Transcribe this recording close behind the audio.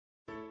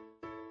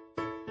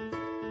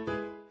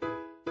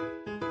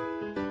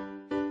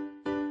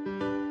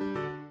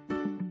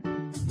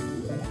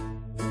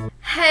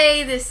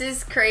Hey, this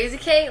is Krazy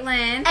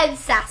Katelyn. And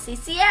Sassy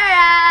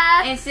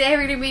Sierra. And today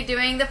we're going to be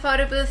doing the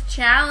photo booth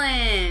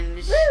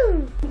challenge.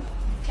 Woo!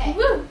 Okay.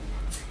 Woo!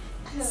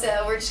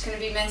 So we're just going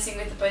to be messing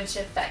with a bunch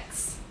of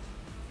effects.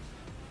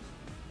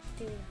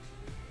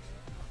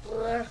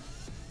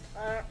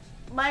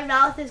 My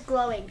mouth is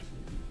glowing.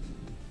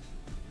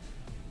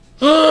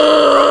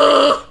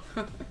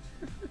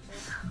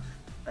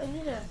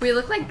 We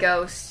look like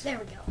ghosts. There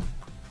we go.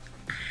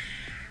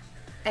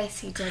 I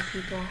see dead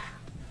people.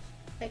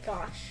 My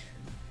gosh.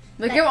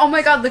 Look at, oh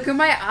my god, look at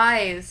my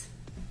eyes.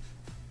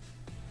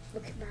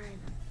 Look at mine.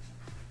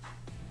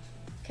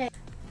 Okay.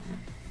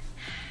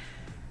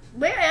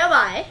 Where am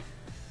I?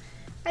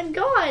 I'm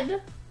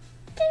gone.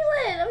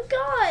 Katelyn, I'm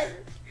gone.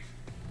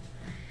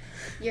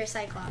 You're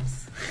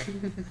Cyclops.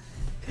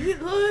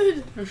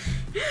 Katelyn.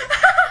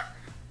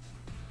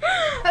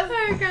 Oh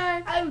my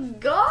god. I'm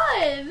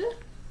gone.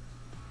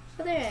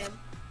 Oh, there I am.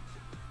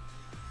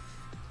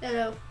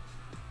 Hello.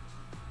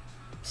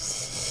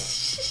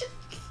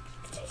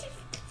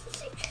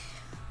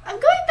 I'm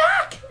going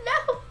back.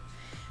 No,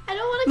 I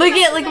don't want to.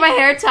 Look at my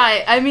hair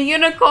tie. I'm a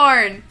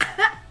unicorn.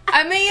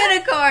 I'm a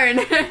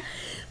unicorn.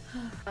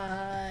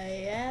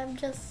 I am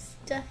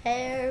just a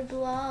hair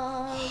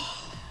blonde.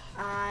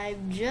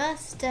 I'm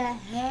just a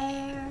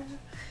hair.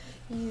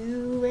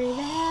 You will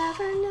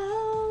never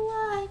know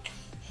what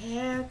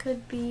hair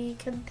could be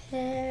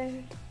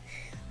compared.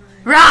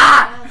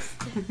 Rah!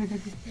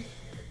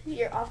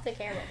 You're off the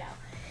camera now.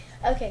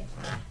 Okay.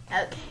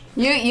 Okay.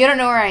 You don't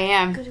know where I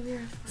am. Go to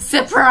Vera.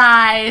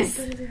 Surprise!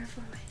 Go to Vera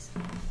 4 ways.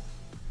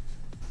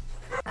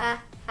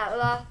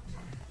 Hello.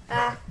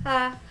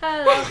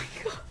 Hello.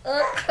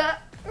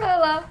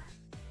 Hello.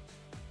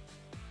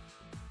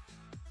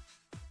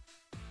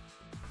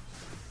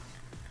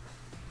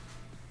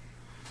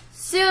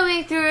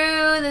 Zooming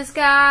through the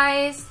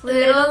skies,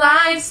 little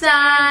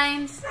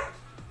Einsteins.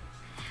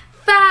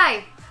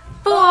 5,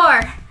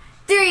 4,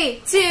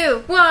 3,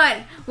 2,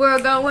 1. We're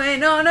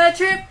going on a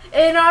trip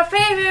in our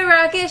favorite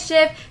rocket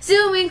ship,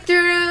 zooming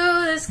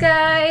through the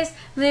skies,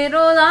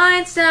 little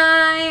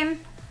Einstein.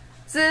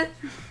 Oh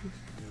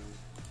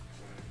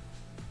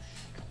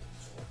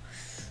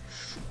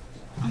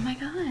my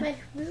god. Wait,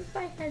 move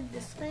my head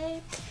this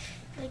way.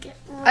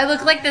 I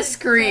look like the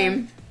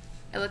Scream.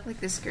 I look like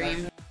the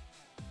Scream.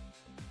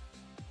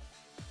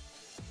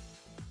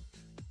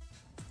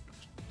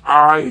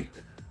 I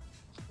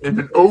am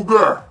an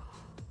ogre.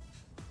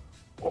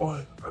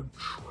 I am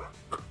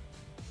Shrek.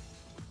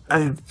 I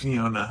am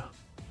Fiona.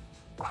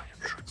 I am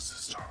Shrek's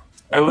sister.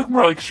 I look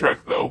more like Shrek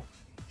though.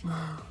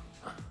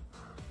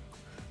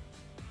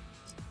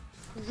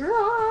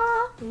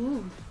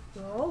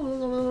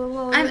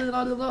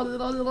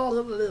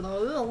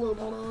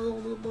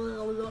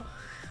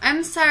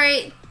 I'm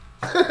sorry.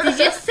 Did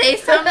you say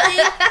something?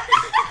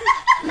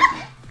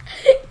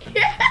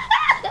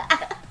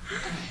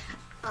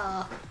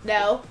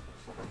 No.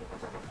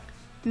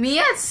 Me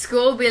at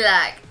school be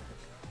like,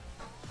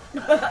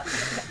 look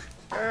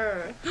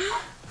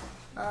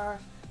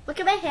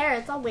at my hair,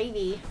 it's all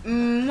wavy.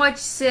 what you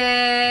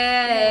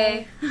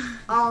say?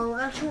 Oh,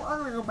 that's what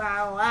I'm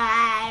about.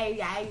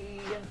 I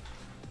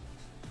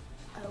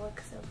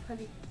look so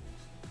funny.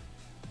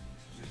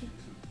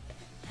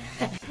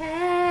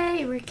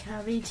 Hey, we're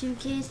coming to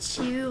get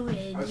you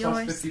in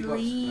your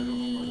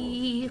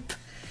sleep.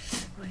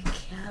 We're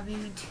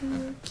coming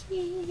to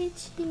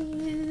get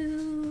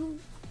you.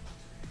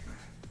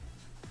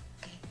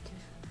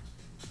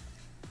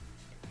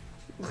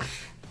 We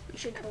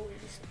should go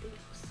into something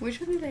else.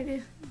 Which one did I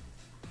do?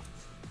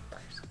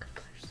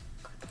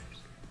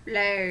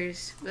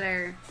 Blurs.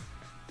 Blur.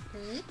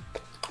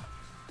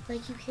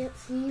 Like you can't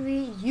see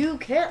me. You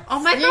can't Oh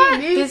my see god,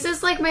 me. this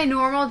is like my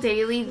normal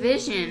daily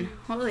vision.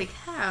 Holy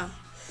cow.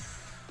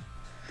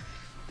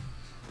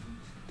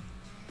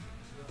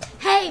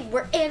 Hey,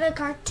 we're in a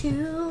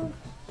cartoon.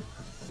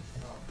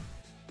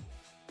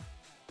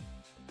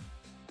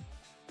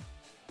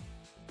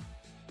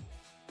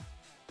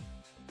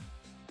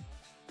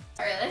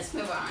 Alright, let's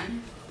move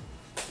on.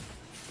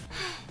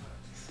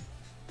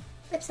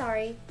 I'm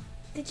sorry.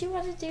 Did you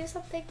want to do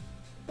something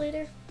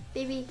later?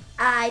 Maybe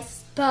I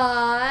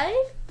Spy?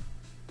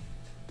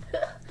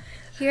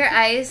 Your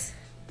eyes,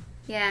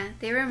 yeah,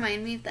 they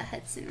remind me of the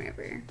Hudson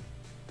River.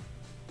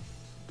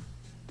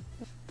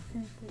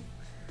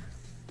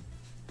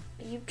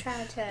 You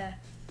trying to...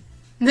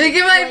 Look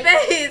at my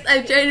face!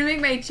 I'm trying to make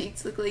my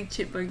cheeks look like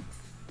chipmunks.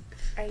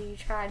 Are you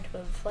trying to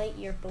inflate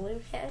your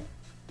balloon head?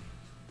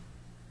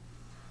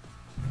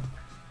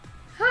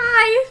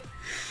 Hi!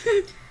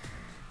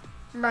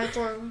 My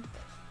turn.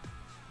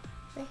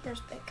 My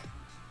hair's big.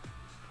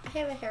 I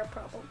have a hair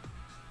problem.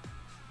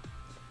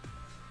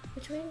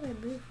 Which way do I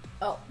move?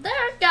 Oh,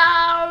 there it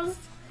goes!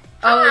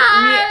 Oh,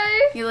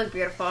 Hi! you look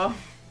beautiful.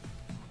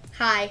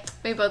 Hi.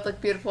 We both look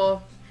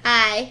beautiful.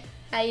 Hi.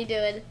 How you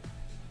doing?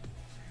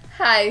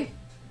 Hi.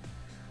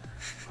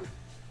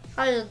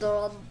 How you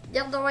doing?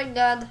 You're doing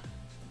good.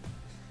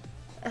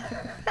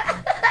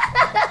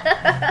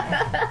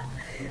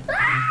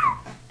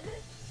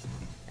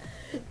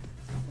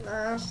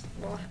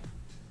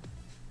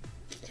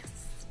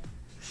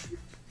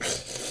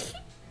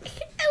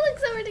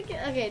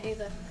 Okay, do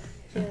the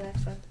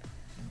next one.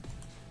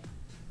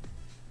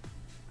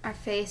 Our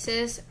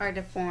faces are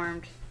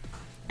deformed.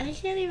 I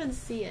can't even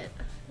see it.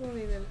 I don't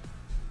even.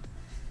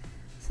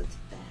 So it's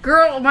bad.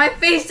 Girl, my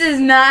face does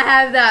not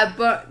have that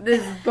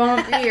this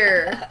bump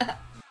here.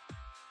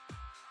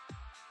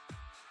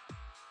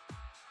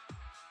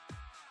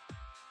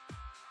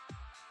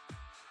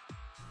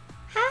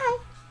 Hi.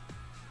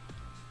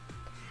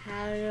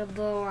 How you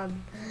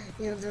doing?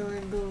 You're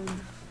doing good.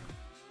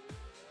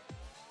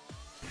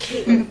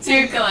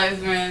 Too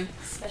close, man.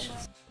 Special.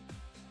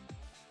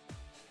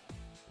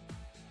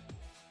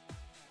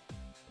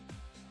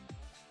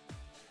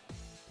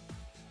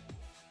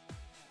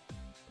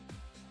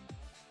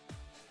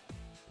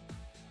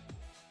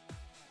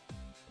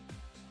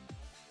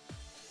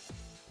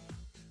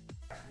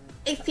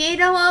 If you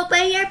don't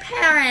obey your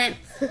parents,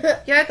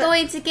 you're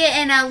going to get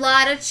in a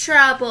lot of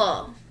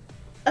trouble.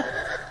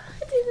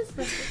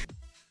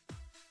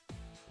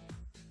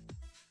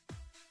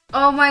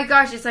 Oh my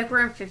gosh, it's like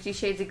we're in 50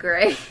 Shades of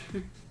Grey.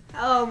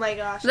 Oh my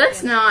gosh.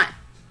 Let's not.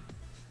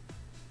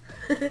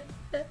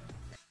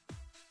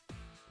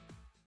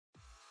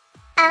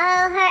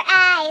 Oh, her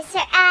eyes,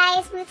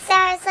 smooth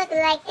stars look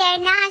like they're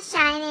not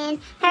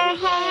shining. Her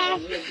hair.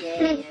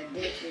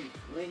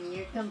 When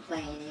you're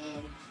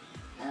complaining,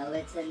 oh,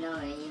 it's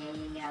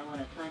annoying. I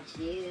want to punch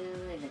you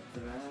in the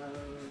throat.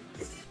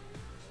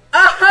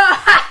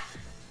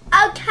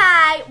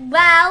 Okay,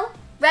 well,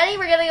 ready?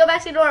 We're gonna go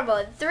back to normal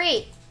in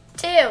 3,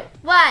 2,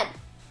 1.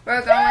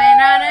 We're going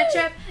on a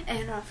trip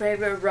in our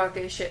favorite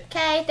rocket ship.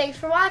 Okay, thanks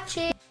for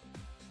watching.